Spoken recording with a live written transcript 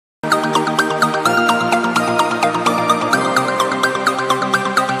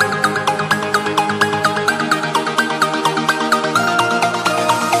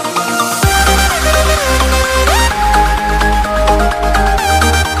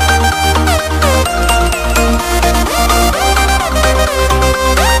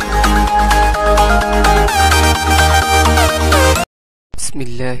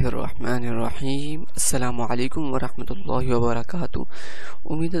बिस्मिल्लाहिर्रहमानिर्रहीम। अस्सलामु अलैकुम वरहमतुल्लाहि वबरकातुहू।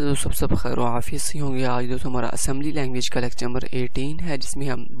 उम्मीद है दोस्तों सब खैर व आफियत से होंगे। आज दोस्तों हमारा असेंबली लैंग्वेज का लेक्चर नंबर 18 है, जिसमें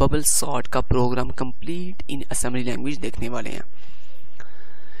हम बबल सॉर्ट का programme complete in assembly language देखने वाले हैं।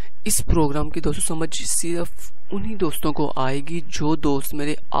 इस प्रोग्राम की दोस्तों समझ सिर्फ उन्हीं दोस्तों को आएगी जो दोस्त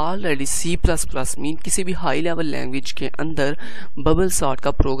मेरे ऑलरेडी C++ मीन किसी भी हाई लेवल लैंग्वेज के अंदर बबल सॉर्ट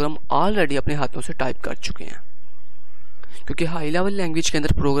का प्रोग्राम ऑलरेडी अपने हाथों से टाइप कर चुके हैं, क्योंकि हाई लेवल लैंग्वेज के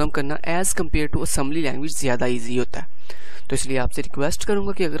अंदर प्रोग्राम करना as compare to assembly language ज़्यादा इजी होता है। तो इसलिए आपसे रिक्वेस्ट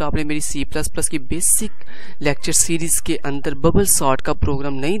करूंगा कि अगर आपने मेरी C++ की बेसिक लेक्चर सीरीज़ के अंदर बबल सॉर्ट का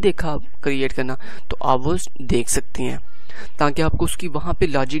प्रोग्राम नहीं देखा क्रिएट करना, तो आप वो देख सकते हैं, ताकि आपको उसकी वहाँ पे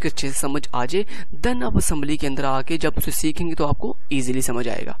लॉजिक अच्छे से समझ आ जाए। देन आप असेंबली के अंदर आके जब उसे सीखेंगे तो आपको ईजिली समझ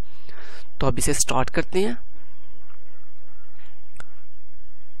आएगा। तो अब इसे स्टार्ट करते हैं।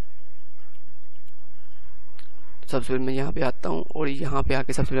 सबसे पहले मैं यहाँ पे आता हूँ और यहाँ पे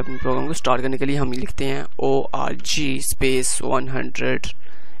आके सबसे पहले अपने प्रोग्राम को स्टार्ट करने के लिए हम लिखते हैं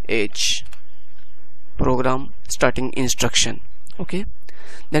ORG_100H programme starting instruction. Okay,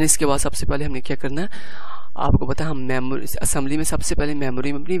 then इसके बाद सबसे पहले हमने क्या करना है, आपको पता है हम मेमोरी असेंबली में सबसे पहले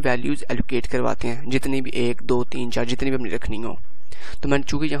मेमोरी में अपनी वैल्यूज़ एलोकेट करवाते हैं, जितनी भी 1 2 3 4 जितनी भी अपनी रखनी हो। तो मैंने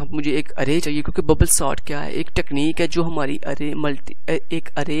चूँकि यहाँ पर मुझे एक अरे चाहिए, क्योंकि बबल सॉर्ट क्या है, एक टेक्निक है जो हमारी एक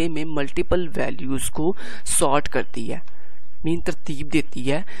अरे में मल्टीपल वैल्यूज़ को सॉर्ट करती है, मीन तरतीब देती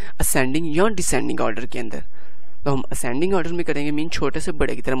है असेंडिंग या डिसेंडिंग ऑर्डर के अंदर। तो हम असेंडिंग ऑर्डर में करेंगे, मीन छोटे से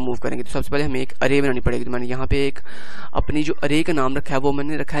बड़े की तरफ मूव करेंगे। तो सबसे पहले हमें एक अरे बनानी पड़ेगी। तो मैंने यहाँ पे एक अपनी जो अरे का नाम रखा है वो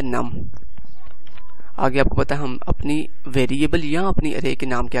मैंने रखा है नम। आगे आपको पता है हम अपनी वेरिएबल या अपनी अरे के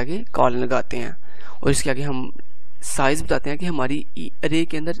नाम के आगे कॉल लगाते हैं, और इसके आगे हम साइज़ बताते हैं कि हमारी अरे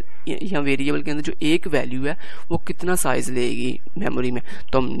के अंदर या वेरिएबल के अंदर जो एक वैल्यू है वो कितना साइज़ लेगी मेमोरी में।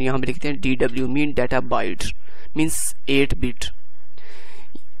 तो हम यहाँ पे लिखते हैं DW mean data bite, means 8 bit.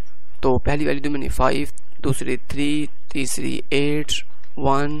 तो पहली वैल्यू तो मैंने 5, दूसरी 3, तीसरी 8,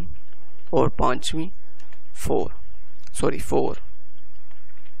 1 और पांचवी 4।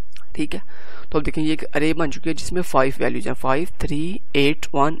 ठीक है, तो अब देखें ये एक अरे बन चुकी है जिसमें 5 वैल्यूज हैं, 5 3 8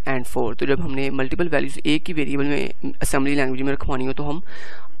 1 एंड 4। तो जब हमने मल्टीपल वैल्यूज एक ही वेरिएबल में असेंबली लैंग्वेज में रखवानी हो तो हम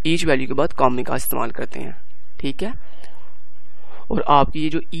ईच वैल्यू के बाद कॉमा का इस्तेमाल करते हैं। ठीक है, और आपकी ये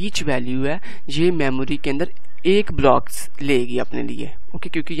जो ईच वैल्यू है ये मेमोरी के अंदर एक ब्लॉक लेगी अपने लिए। ओके,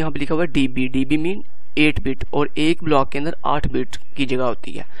 क्योंकि यहाँ पे लिखा हुआ है DB मीन 8 बिट, और एक ब्लॉक के अंदर 8 बिट की जगह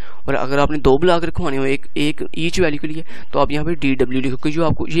होती है। और अगर आपने 2 ब्लॉक रखवाने हो एक ईच वैल्यू के लिए, तो आप यहाँ पे DW लिखोगे। जो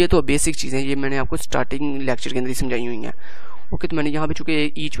आपको ये तो बेसिक चीज़ें ये मैंने आपको स्टार्टिंग लेक्चर के अंदर ही समझाई हुई हैं। ओके, तो मैंने यहाँ पे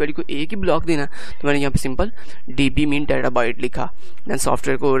चूंकि ईच वैल्यू को एक ही ब्लॉक देना, तो मैंने यहाँ पे simple DB mean data bite लिखा। देन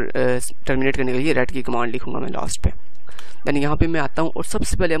सॉफ्टवेयर को टर्मिनेट करने के लिए रेट की कमांड लिखूंगा मैं लास्ट पे। देन यहाँ पे मैं आता हूँ और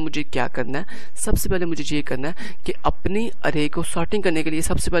सबसे पहले मुझे क्या करना है, सबसे पहले मुझे ये करना है कि अपनी अरे को सॉर्टिंग करने के लिए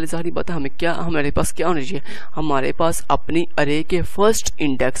सबसे पहले सारी बात हमारे पास क्या होना चाहिए, हमारे पास अपनी अरे के फर्स्ट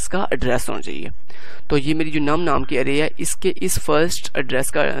इंडेक्स का एड्रेस होना चाहिए। तो ये मेरी जो नाम की अरे है, इसके इस फर्स्ट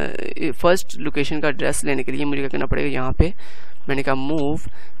लोकेशन का एड्रेस लेने के लिए मुझे क्या करना पड़ेगा, यहाँ पे मैंने कहा मूव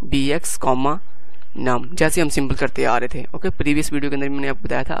BX, नम, जैसे हम सिंपल करते आ रहे थे। ओके, प्रीवियस वीडियो के अंदर मैंने आपको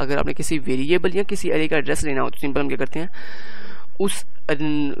बताया था अगर आपने किसी वेरिएबल या किसी अरे का एड्रेस लेना हो तो सिंपल हम क्या करते हैं, उस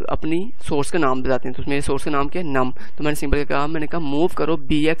अपनी सोर्स का नाम बताते हैं। तो मेरे सोर्स का नाम क्या है, नम। तो मैंने सिंपल कहा, मैंने कहा मूव करो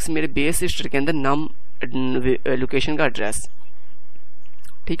BX मेरे बेस रजिस्टर के अंदर नम लोकेशन का एड्रेस।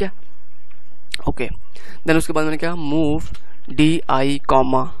 ठीक है, ओके। देन उसके बाद मैंने कहा move DI,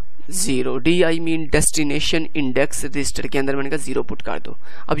 0। DI mean destination index register के अंदर मैंने कहा 0 पुट कर दो।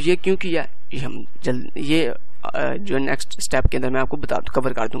 अब ये क्यों किया, ये जो नेक्स्ट स्टेप के अंदर मैं आपको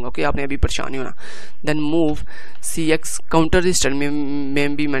कवर कर दूंगा। ओके, आपने अभी परेशान नहीं होना। Then move CX counter register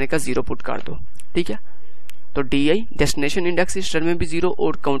में भी मैंने कहा 0 पुट कर दो। ठीक है, तो DI डेस्टिनेशन इंडेक्स रजिस्टर में भी 0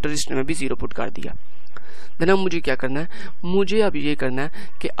 और काउंटर रजिस्टर में भी 0 पुट कर दिया। देन अब मुझे क्या करना है, मुझे अब ये करना है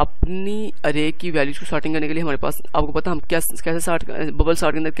कि अपनी अरे की वैल्यूज को सॉर्टिंग करने के लिए हमारे पास, आपको पता हम कैसे बबल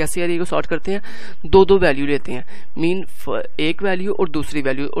सॉर्ट के अंदर कैसे अरे को सॉर्ट करते हैं, 2 वैल्यू लेते हैं, मीन एक वैल्यू और दूसरी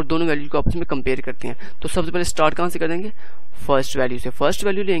वैल्यू, और दोनों वैल्यू को आपस में कंपेयर करते हैं। तो सबसे पहले स्टार्ट कहाँ से कर देंगे, फर्स्ट वैल्यू से। फर्स्ट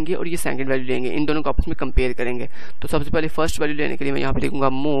वैल्यू लेंगे और ये सेकंड वैल्यू लेंगे, इन दोनों को आपस में कंपेयर करेंगे। तो सबसे पहले फर्स्ट वैल्यू लेने के लिए मैं यहाँ पे लिखूंगा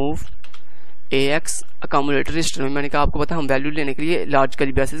मूव AX अकोमोडेटर रजिस्टर में। मैंने कहा आपको पता हम वैल्यू लेने के लिए लार्ज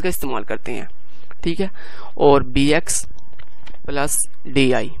कर्ली ब्रेसेस का इस्तेमाल करते हैं। ठीक है, और BX प्लस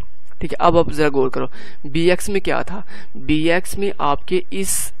DI। ठीक है, अब आप जरा गौर करो, BX में क्या था, BX में आपके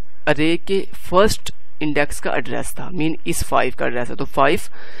इस अरे के फर्स्ट इंडेक्स का एड्रेस था, मीन इस 5 का एड्रेस है। तो 5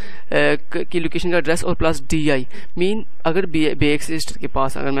 की लोकेशन का एड्रेस और प्लस DI मीन अगर BX रजिस्टर के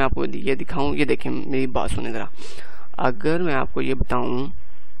पास, अगर मैं आपको ये दिखाऊं, ये देखें मेरी बात सुने जरा, अगर मैं आपको ये बताऊं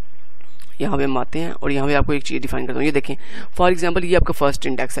यहाँ पे हम आते हैं और यहाँ पे आपको एक चीज़ डिफाइन करता हूँ। ये देखें फॉर एग्जांपल ये आपका फर्स्ट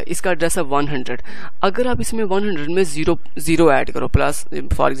इंडेक्स है, इसका एड्रेस है 100। अगर आप इसमें 100 में जीरो ऐड करो प्लस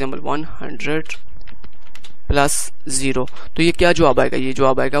फॉर एग्जांपल 100 प्लस 0 तो ये क्या जवाब आएगा, ये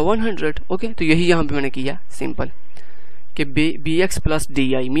जवाब आएगा 100। ओके, तो यही यहाँ पे मैंने किया सिंपल कि B x plus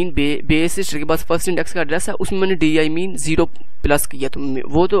D I mean base के पास फर्स्ट इंडेक्स का एड्रेस है, उसमें मैंने डी आई मीन 0 प्लस किया, तो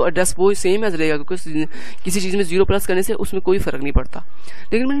वो तो एड्रेस वो सेम एज रहेगा क्योंकि किसी चीज़ में 0 प्लस करने से उसमें कोई फर्क नहीं पड़ता।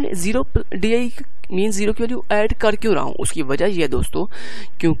 लेकिन मैंने 0 डी आई मीन 0 की वैल्यू ऐड कर क्यों रहा हूँ, उसकी वजह यह है दोस्तों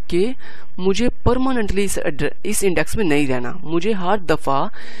क्योंकि मुझे परमानेंटली इस इंडेक्स में नहीं रहना, मुझे हर दफ़ा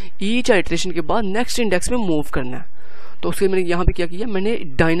ईच आइटरेशन के बाद नेक्स्ट इंडेक्स में मूव करना है। तो उसके मैंने यहाँ पे क्या किया, मैंने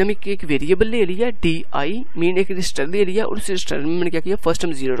डायनामिक एक वेरिएबल ले लिया डी आई मीन एक रजिस्टर ले लिया और उस रजिस्टर में मैंने क्या किया, फर्स्ट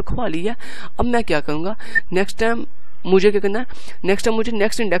टाइम 0 रखवा लिया। अब मैं क्या करूँगा, नेक्स्ट टाइम मुझे क्या करना है, नेक्स्ट टाइम मुझे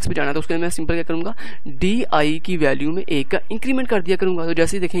नेक्स्ट इंडेक्स पे जाना है, तो उसके लिए मैं सिंपल क्या करूँगा, डी आई की वैल्यू में 1 का इंक्रीमेंट कर दिया करूँगा। तो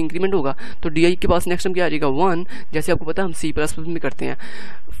जैसे ही देखें इंक्रीमेंट होगा तो डी आई के पास नेक्स्ट टाइम क्या आ जाएगा 1। जैसे आपको पता है हम C++ में करते हैं,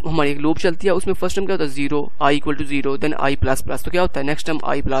 हमारी एक लूप चलती है, उसमें फर्स्ट टाइम क्या होता है 0 I equal to 0 then I plus plus, तो क्या होता है next time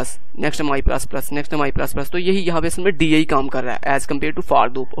I plus, next time I plus plus, next time I plus plus. तो यही यहाँ पे असल में डी आई काम कर रहा है as compare to for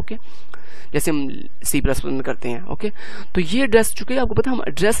loop. Okay, जैसे हम C++ में करते हैं। ओके, तो ये एड्रेस चुके आपको पता हम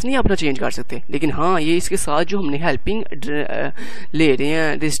एड्रेस नहीं अपना चेंज कर सकते, लेकिन हाँ ये इसके साथ जो हमने हेल्पिंग ले रहे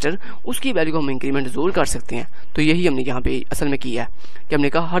हैं रजिस्टर उसकी वैल्यू को हम इंक्रीमेंट जरूर कर सकते हैं। तो यही हमने यहाँ पे असल में किया है कि हमने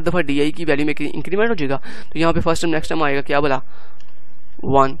कहा हर दफ़ा डी आई की वैल्यू में इंक्रीमेंट हो जाएगा। तो यहाँ पे फर्स्ट टाइम नेक्स्ट टाइम आएगा क्या बोला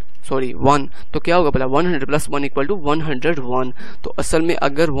 1, तो क्या होगा बोला 100 प्लस 1 इक्वल टू 101। तो असल में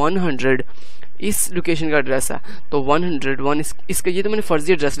अगर 100 इस लोकेशन का एड्रेस है तो 101 इसका ये तो मैंने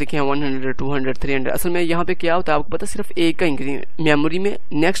फर्जी एड्रेस लिखे हैं 100 200 300। असल में यहाँ पे क्या होता है आपको पता, सिर्फ एक का इंक्रीमेंट मेमोरी में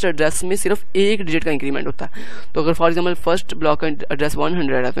नेक्स्ट एड्रेस में सिर्फ एक डिजिट का इंक्रीमेंट होता है। तो अगर फॉर एग्जांपल फर्स्ट ब्लॉक का एड्रेस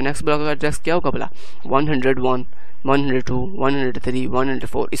 100 है तो नेक्स्ट ब्लॉक का एड्रेस क्या होगा बोला 101 102 103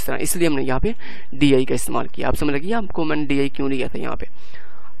 104 इस तरह। इसलिए हमने यहाँ पे डी आई का इस्तेमाल किया। आप समझ लगी आपको मैंने डी आई क्यों लिया था, यहाँ पे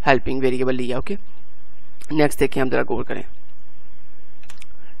हेल्पिंग वेरिएबल लिया। ओके, नेक्स्ट देखिए हम जरा गौर करें।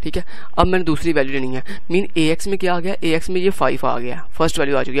 ठीक है, अब मैंने दूसरी वैल्यू लेनी है, मीन ए एक्स में क्या आ गया, ए एक्स में ये 5 आ गया, फर्स्ट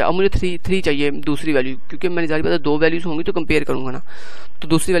वैल्यू आ चुकी है। अब मुझे 3 चाहिए दूसरी वैल्यू, क्योंकि मैंने जारी बात है 2 वैल्यूज होंगी तो कंपेयर करूंगा ना। तो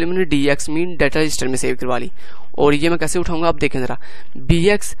दूसरी वैल्यू मैंने D x mean data register में सेव करवा ली। और ये मैं कैसे उठाऊंगा आप देखें जरा, बी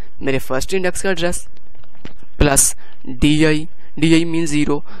एक्स मेरे फर्स्ट इंडेक्स का address plus D I mean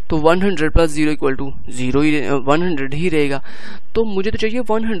 0, तो 100 प्लस 0 इक्वल टू 0 ही 100 ही रहेगा। तो मुझे तो चाहिए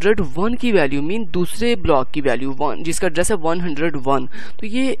 101 की वैल्यू मीन दूसरे ब्लॉक की वैल्यू 1 जिसका एड्रेस है 101। तो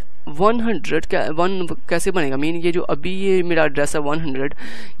ये 1 कैसे बनेगा, मीन ये जो अभी ये मेरा एड्रेस है 100,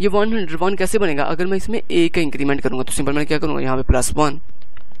 ये 101 कैसे बनेगा अगर मैं इसमें a का इंक्रीमेंट करूँगा। तो सिंपल मैं क्या करूँगा यहाँ पे +1।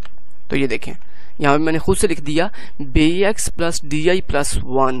 तो ये देखें यहाँ पे मैंने खुद से लिख दिया B x plus D I plus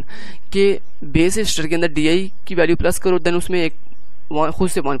 1 के बेस रजिस्टर के अंदर डी आई की वैल्यू प्लस करो, देन उसमें एक खुद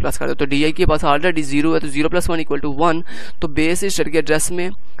से 1 प्लस कर दो। तो डी आई के पास ऑलरेडी 0 है तो 0 प्लस 1 इक्वल टू 1। तो बेस रजिस्टर के एड्रेस में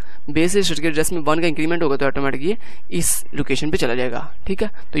 1 का इंक्रीमेंट होगा तो ऑटोमेटिक ये इस लोकेशन पे चला जाएगा। ठीक है,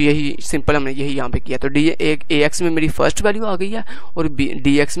 तो यही सिंपल हमने यही यहाँ पे किया। तो ए एक्स में मेरी फर्स्ट वैल्यू आ गई है और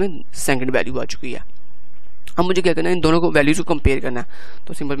डी एक्स में सेकंड वैल्यू आ चुकी है। अब मुझे क्या करना है, इन दोनों को वैल्यूज को कंपेयर करना है।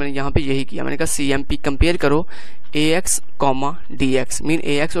 तो सिंपल मैंने यहाँ पे यही किया, मैंने कहा CMP कंपेयर करो ए x comma D x, mean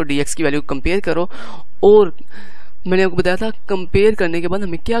ए एक्स और डी एक्स की वैल्यू कंपेयर करो। और मैंने आपको बताया था कंपेयर करने के बाद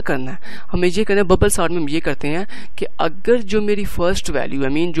हमें क्या करना है, हमें ये करना है बबल सॉर्ट में हम ये करते हैं कि अगर जो मेरी फर्स्ट वैल्यू है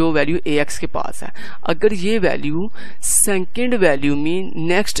मीन जो वैल्यू ए एक्स के पास है, अगर ये value second value mean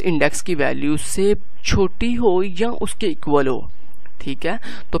next index की वैल्यू से छोटी हो या उसके इक्वल हो, ठीक है,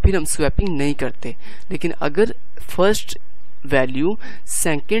 तो फिर हम स्वैपिंग नहीं करते। लेकिन अगर फर्स्ट वैल्यू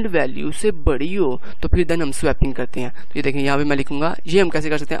सेकंड वैल्यू से बड़ी हो तो फिर देन हम स्वैपिंग करते हैं। तो ये देखें यहाँ पे मैं लिखूंगा, ये हम कैसे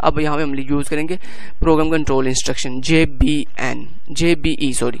कर सकते हैं। अब यहाँ पे हम यूज करेंगे program control instruction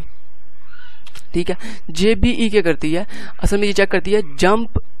JBE sorry, ठीक है। JBE क्या करती है, असल में ये चेक करती है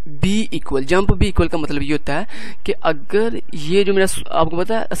जंप बी इक्वल का मतलब ये होता है कि अगर ये जो मेरा आपको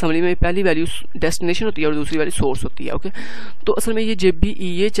पता है असेंबली में पहली वैल्यू डेस्टिनेशन होती है और दूसरी वैल्यू सोर्स होती है। ओके, तो असल में ये JBE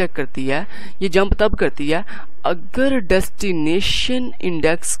ये चेक करती है, ये जंप तब करती है अगर डेस्टिनेशन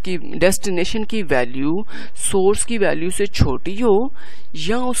की वैल्यू सोर्स की वैल्यू से छोटी हो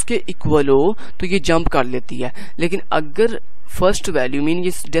या उसके इक्वल हो तो ये जंप कर लेती है। लेकिन अगर फर्स्ट वैल्यू मीन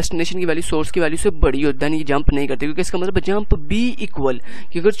ये डेस्टिनेशन की वैल्यू सोर्स की वैल्यू से बड़ी हो देन ये जंप नहीं करती, क्योंकि इसका मतलब जंप बी इक्वल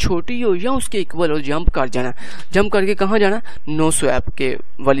कि अगर छोटी हो या उसके इक्वल हो जंप कर जाना। जंप करके कहाँ जाना, नो स्वैप के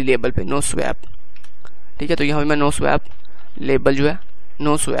वाली लेबल पे, नो स्वैप। ठीक है, तो यहाँ पे मैं नो स्वैप लेबल जो है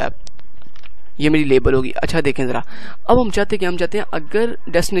नो स्वैप ये मेरी लेबल होगी। अच्छा देखें ज़रा, अब हम चाहते हैं अगर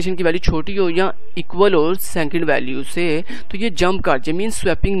डेस्टिनेशन की वैल्यू छोटी हो या इक्वल हो सेकंड वैल्यू से तो ये जंप कर जाए, मीन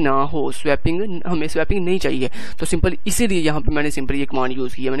स्वैपिंग ना हो, हमें स्वैपिंग नहीं चाहिए। तो सिंपल इसीलिए यहाँ पे मैंने सिंपल ये कमांड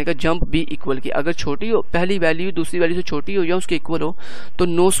यूज़ की है। मैंने कहा जंप भी इक्वल की, अगर छोटी हो पहली वैल्यू दूसरी वैल्यू से छोटी हो या उसके इक्वल हो तो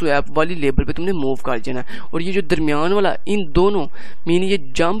नो स्वैप वाली लेबल पर तुमने मूव कर जाना है। और ये जो दरमियान वाला, इन दोनों मीन ये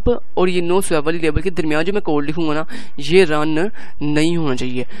जंप और ये नो स्वैप वाली लेबल के दरमियान जो मैं कोड लिखूंगा ना, ये रन नहीं होना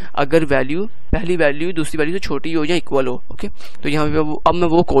चाहिए अगर वैल्यू पहली वैल्यू दूसरी वैल्यू से छोटी हो या इक्वल हो। ओके, तो यहाँ पे अब मैं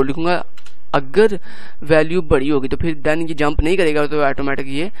वो कोड लिखूंगा, अगर वैल्यू बड़ी होगी तो फिर देन ये जंप नहीं करेगा, तो ऑटोमेटिक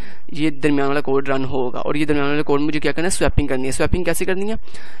ये दरमियान वाला कोड रन होगा। और ये दरमियान वाला कोड मुझे क्या करना है, स्वैपिंग करनी है। स्वैपिंग कैसे करनी है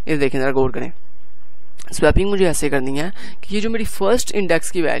ये देखें जरा, गौर करें। स्वैपिंग मुझे ऐसे करनी है कि ये जो मेरी फर्स्ट इंडेक्स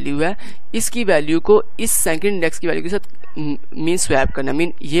की वैल्यू है, इसकी वैल्यू को इस सेकंड इंडेक्स की वैल्यू के साथ मीन स्वैप करना,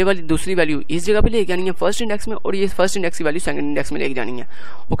 मीन ये वाली दूसरी वैल्यू इस जगह पे लेके आनी है फर्स्ट इंडेक्स में, और ये फर्स्ट इंडेक्स की वैल्यू सेकंड इंडेक्स में लेके जानी है।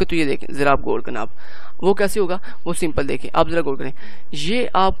 ओके, तो ये देखें जरा, आप गौर करना। आप वो कैसे होगा, वो सिंपल देखें, आप जरा गौर करें। ये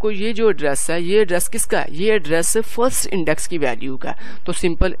आपको ये जो एड्रेस है, ये एड्रेस किसका है, ये एड्रेस फर्स्ट इंडेक्स की वैल्यू का है। तो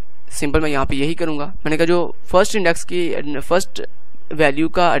सिंपल मैं यहाँ पे यही करूंगा। मैंने कहा जो फर्स्ट इंडेक्स की फर्स्ट वैल्यू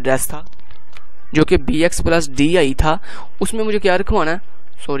का एड्रेस था जो कि bx प्लस di था, उसमें मुझे क्या रखवाना है,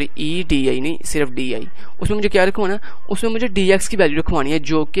 सॉरी edi नहीं, सिर्फ di, उसमें मुझे क्या रखवाना है, उसमें मुझे dx की वैल्यू रखवानी है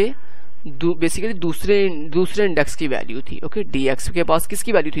जो कि बेसिकली दूसरे इंडेक्स की वैल्यू थी। ओके, dx के पास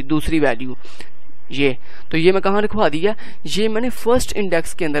किसकी वैल्यू थी, दूसरी वैल्यू ये, तो ये मैं कहाँ रखवा दिया, ये मैंने फर्स्ट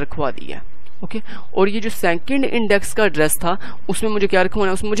इंडेक्स के अंदर रखवा दिया। ओके, और ये जो सेकंड इंडेक्स का एड्रेस था उसमें मुझे क्या रखवाना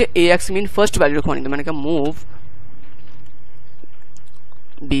है, उसमें मुझे ax मीन फर्स्ट वैल्यू रखवानी। तो मैंने कहा move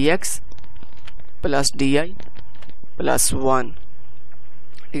bx plus D I plus 1,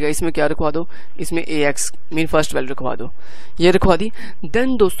 ठीक है। इसमें क्या रखवा दो, इसमें ax मीन फर्स्ट वैल्यू रखवा दो, ये रखवा दी।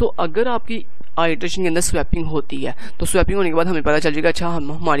 देन दोस्तों अगर आपकी आइटरेशन के अंदर स्वैपिंग होती है तो स्वैपिंग होने के बाद हमें पता चल जाएगा अच्छा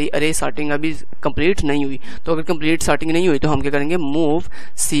हमारी अरे सॉर्टिंग अभी कंप्लीट नहीं हुई। तो अगर कंप्लीट सॉर्टिंग नहीं हुई तो हम क्या करेंगे, मूव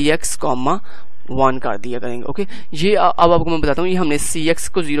cx, 1 कर दिया करेंगे। ओके, ये अब आपको मैं बताता हूँ ये हमने cx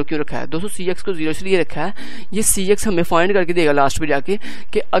को 0 क्यों रखा है। दोस्तों cx को 0 इसलिए रखा है, ये cx हमें फाइंड करके देगा लास्ट पे जाके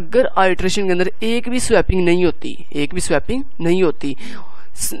कि अगर आइटरेशन के अंदर एक भी स्वैपिंग नहीं होती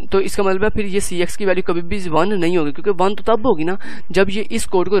तो इसका मतलब है फिर ये cx की वैल्यू कभी भी 1 नहीं होगी, क्योंकि 1 तो तब होगी ना जब ये इस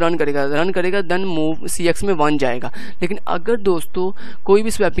कोड को रन करेगा देन मूव cx में 1 जाएगा। लेकिन अगर दोस्तों कोई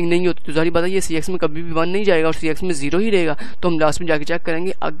भी स्वैपिंग नहीं होती तो जाहिर बात है ये cx में कभी भी 1 नहीं जाएगा और cx में 0 ही रहेगा। तो हम लास्ट में जाके चेक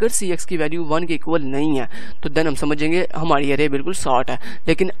करेंगे, अगर cx की वैल्यू 1 के इक्वल नहीं है तो देन हम समझेंगे हमारी अरे बिल्कुल शॉर्ट है।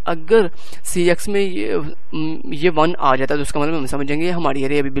 लेकिन अगर cx में ये 1 आ जाता है तो उसका मतलब हम समझेंगे हमारी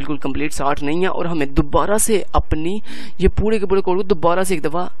अरे अभी बिल्कुल कंप्लीट शॉर्ट नहीं है और हमें दोबारा से अपनी ये पूरे के पूरे कोड को दोबारा से एक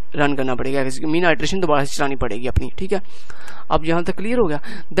दफ़ा रन करना पड़ेगा, मीन आइटरेशन दोबारा से चलानी पड़ेगी अपनी। ठीक है, अब यहाँ तक क्लियर हो गया।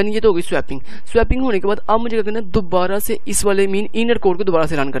 देन ये तो होगी स्वैपिंग होने के बाद अब मुझे क्या करना है, दोबारा से इस वाले मीन इनर कोड को दोबारा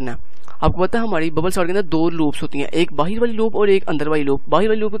से रन करना है। आपको पता है हमारी बबल सॉर्ट के अंदर 2 लूप्स होती हैं, एक बाहर वाली लूप और एक अंदर वाली लूप। बाहर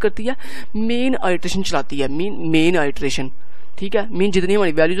वाली लूप करती है मेन आइटरेशन चलाती है, मेन आइटरेशन, ठीक है, मीन जितनी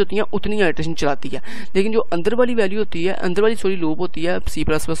हमारी वैल्यूज होती हैं उतनी आइटरेशन चलाती है। लेकिन जो अंदर वाली वैल्यू होती है, अंदर वाली सॉरी लूप होती है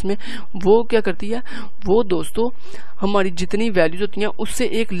C++ में, वो क्या करती है, वो दोस्तों हमारी जितनी वैल्यूज होती हैं उससे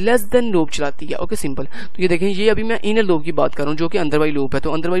एक लेस देन लूप चलाती है। Okay, simple. तो ये देखें, ये अभी मैं इनर लूप की बात कर रहा हूँ जो कि अंदर वाली लूप है।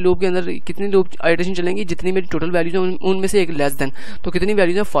 तो अंदर वाली लूप के अंदर कितनी लूप आइटरेशन चलेंगी, जितनी मेरी टोटल वैल्यूज हैं उनमें से एक लेस देन, तो कितनी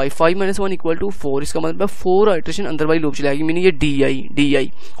वैल्यूज है 5 - 1 = 4। इसका मतलब 4 आइटरेशन अंदर वाली लूप चलाएगी, मीनिंग ये डी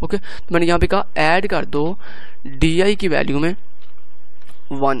आई। ओके, तो मैंने यहाँ पे कहा ऐड कर दो डी की वैल्यू में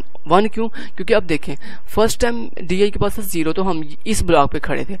 1 क्यों, क्योंकि अब देखें फर्स्ट टाइम डी आई के पास था 0 तो हम इस ब्लॉक पे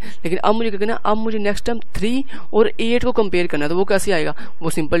खड़े थे। लेकिन अब मुझे क्या करना है, अब मुझे नेक्स्ट टाइम 3 और 8 को कंपेयर करना है। तो वो कैसे आएगा, वो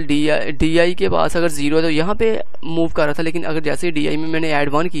सिंपल डी आई के पास अगर 0 है तो यहाँ पे मूव कर रहा था, लेकिन अगर जैसे डी आई में मैंने ऐड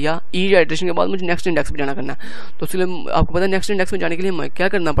 1 किया ई आइटरेशन के बाद मुझे नेक्स्ट इंडेक्स पे जाना करना है। तो इसलिए आपको पता है नेक्स्ट इंडेक्स में जाने के लिए हमें क्या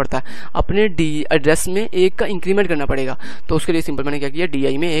करना पड़ता है, अपने डी एड्रेस में 1 का इंक्रीमेंट करना पड़ेगा। तो उसके लिए सिंपल मैंने क्या किया, डी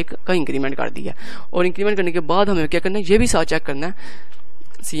आई में 1 का इंक्रीमेंट कर दिया। और इंक्रीमेंट करने के बाद हमें क्या करना है, ये भी साथ चेक करना है,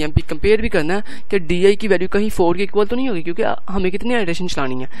 CMP कंपेयर भी करना है कि DI की वैल्यू कहीं 4 के इक्वल तो नहीं होगी, क्योंकि हमें कितनी आइटरेशन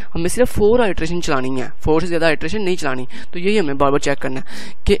चलानी है, हमें सिर्फ 4 आइटरेशन चलानी है, 4 से ज़्यादा आइटरेशन नहीं चलानी। तो यही हमें बार बार चेक करना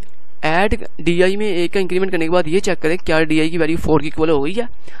है कि ऐड DI में 1 का इंक्रीमेंट करने के बाद ये चेक करें क्या DI की वैल्यू 4 की इक्वल हो गई है।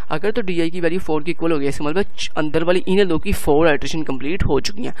 अगर तो DI की वैल्यू 4 की इक्वल हो गई, इसका मतलब अंदर वाली इनर लूप की 4 आइटरेशन कंप्लीट हो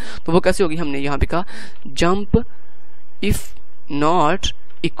चुकी हैं। तो वो कैसे होगी, हमने यहाँ पे कहा जंप इफ नॉट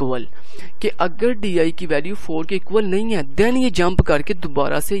इक्वल, कि अगर DI की वैल्यू 4 के इक्वल नहीं है देन ये जंप करके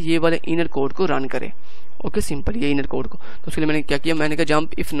दोबारा से ये वाले इनर कोड को रन करे। ओके, सिंपल, ये इनर कोड को। तो उसके लिए मैंने क्या किया, मैंने कहा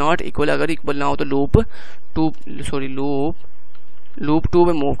जंप इफ नॉट इक्वल, अगर इक्वल ना हो तो लूप लूप 2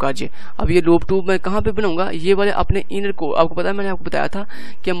 में मूव कीजिए। अब ये लूप 2 मैं कहाँ पे बनाऊंगा, ये वाले अपने इनर कोड, आपको पता है मैंने आपको बताया था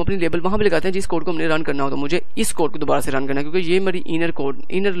कि हम अपनी लेबल वहाँ पे लगाते हैं जिस कोड को हमने रन करना हो। तो मुझे इस कोड को दोबारा से रन करना है क्योंकि ये मेरी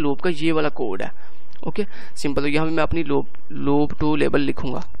इनर लूप का ये वाला कोड है। Okay simple. तो यहाँ पे मैं अपनी लूप 2 लेबल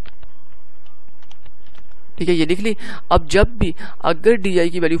लिखूंगा, ठीक है, ये लिख ली। अब जब भी अगर डी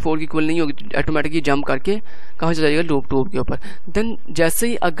की वैल्यू 4 की इक्वल नहीं होगी तो ऑटोमेटिकली जंप करके कहाँ चला जाएगा, लूप 2 के ऊपर। देन जैसे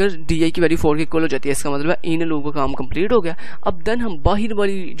ही अगर डी की वैल्यू 4 की इक्वल हो जाती है इसका मतलब है इन लूप का काम कंप्लीट हो गया। अब देन हम बाहर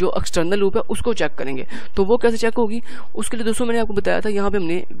वाली जो एक्सटर्नल लूप है उसको चेक करेंगे। तो वो कैसे चेक होगी, उसके लिए दोस्तों मैंने आपको बताया था यहाँ पे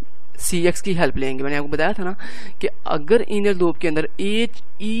हमने CX की हेल्प लेंगे। मैंने आपको बताया था ना कि अगर इनर लूप के अंदर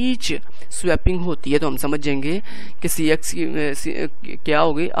ईच स्वैपिंग होती है तो हम समझ जाएंगे कि CX की क्या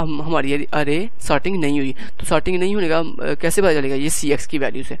होगी, हमारी अरे सॉर्टिंग नहीं हुई। तो सॉर्टिंग नहीं होने का कैसे पता चलेगा, ये CX की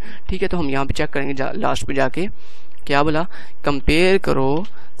वैल्यू से, ठीक है। तो हम यहाँ पे चेक करेंगे लास्ट पे जाके, क्या बोला, कंपेयर करो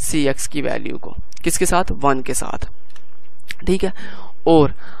CX की वैल्यू को किसके साथ, 1 के साथ, ठीक है।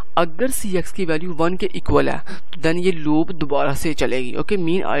 और अगर CX की वैल्यू 1 के इक्वल है तो देन ये लूप दोबारा से चलेगी। ओके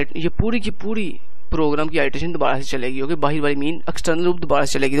मीन ये पूरी की पूरी प्रोग्राम की आइटरेशन दोबारा से चलेगी। ओके बाहर वाली मीन एक्सटर्नल लूप दोबारा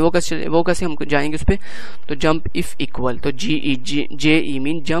से चलेगी। वो कैसे हम जाएंगे उस पर, तो जंप इफ इक्वल, तो JE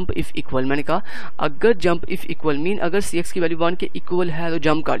mean jump if equal. मैंने कहा अगर जंप इफ इक्वल मीन अगर CX की वैल्यू 1 के इक्वल है तो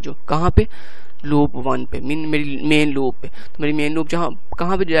जंप कर जो कहाँ पे, लूप 1 पे, मीन मेरी मेन लूप पे। तो मेरी मेन लूप जहाँ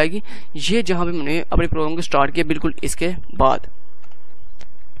कहाँ पे जाएगी, ये जहाँ पे मैंने अपने प्रोग्राम को स्टार्ट किया बिल्कुल इसके बाद,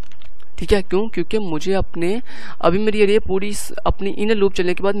 ठीक है। क्यों, क्योंकि मुझे अभी मेरी अरे पूरी अपनी इनर लूप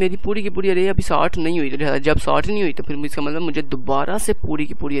चलने के बाद मेरी पूरी की पूरी अरे अभी स्टार्ट नहीं हुई। तो जब स्टार्ट नहीं हुई तो फिर इसका मतलब मुझे दोबारा से पूरी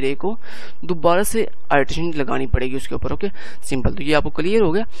की पूरी अरे को दोबारा से आइटरेशन लगानी पड़ेगी उसके ऊपर। Okay simple. तो ये आपको क्लियर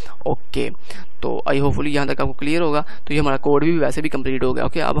हो गया। ओके तो आई होपफुली यहाँ तक आपको क्लियर होगा। तो ये हमारा कोड भी वैसे भी कंप्लीट हो गया।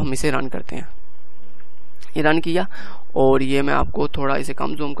 ओके अब हम इसे रन करते हैं। ये रन किया और ये मैं आपको थोड़ा इसे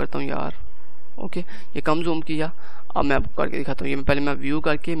कम जूम करता हूँ यार। ओके ये कम जूम किया। अब मैं आपको करके दिखाता हूँ। ये पहले मैं व्यू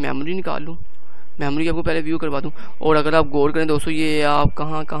करके मेमोरी निकाल लूँ, मेमोरी आपको पहले व्यू करवा दूँ। और अगर आप गौर करें दोस्तों, ये आप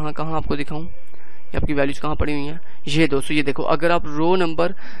कहाँ आपको दिखाऊँ, ये आपकी वैल्यूज कहाँ पड़ी हुई हैं। ये दोस्तों ये देखो, अगर आप रो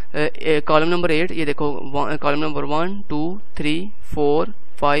नंबर कॉलम नंबर 8, ये देखो कॉलम नंबर 1 2 3 4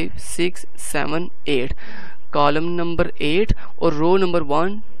 5 6 7 8, कॉलम नंबर 8 और रो नंबर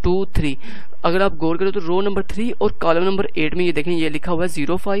 1 2 3। अगर आप गौर करें तो रो नंबर 3 और कॉलम नंबर 8 में ये देखें ये लिखा हुआ है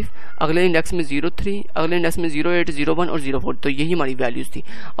 05, अगले इंडेक्स में 03, अगले इंडेक्स में 08, 01 और 04। तो यही हमारी वैल्यूज थी।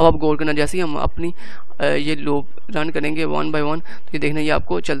 अब आप गौर करना, जैसे ही हम अपनी ये लूप रन करेंगे 1 बाय 1 तो ये देखना ये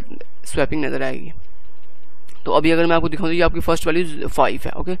आपको स्वैपिंग नजर आएगी। तो अभी अगर मैं आपको दिखाऊं तो ये आपकी फर्स्ट वैल्यू 5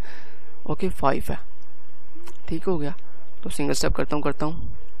 है। ओके 5 है, ठीक हो गया। तो सिंगल स्टेप करता हूँ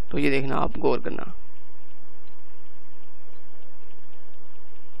तो ये देखना, आप गौर करना,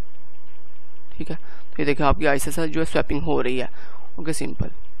 ठीक है। तो ये देखिए आपकी आहिस्ता जो है स्वैपिंग हो रही है। Okay simple.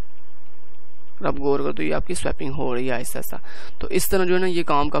 आप गौर करो तो ये आपकी स्वैपिंग हो रही है आहिस्ता। तो इस तरह जो है ना ये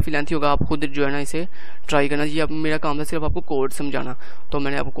काम काफ़ी लेंथी होगा, आप खुद जो है ना इसे ट्राई करना। ये अब मेरा काम था सिर्फ आपको कोड समझाना, तो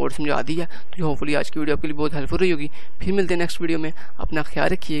मैंने आपको कोड समझा दिया। तो होपफुली आज की वीडियो आपके लिए बहुत हेल्पफुल रही होगी। फिर मिलते हैं नेक्स्ट वीडियो में। अपना ख्याल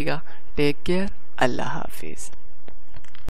रखिएगा। Take care. अल्लाह हाफिज़।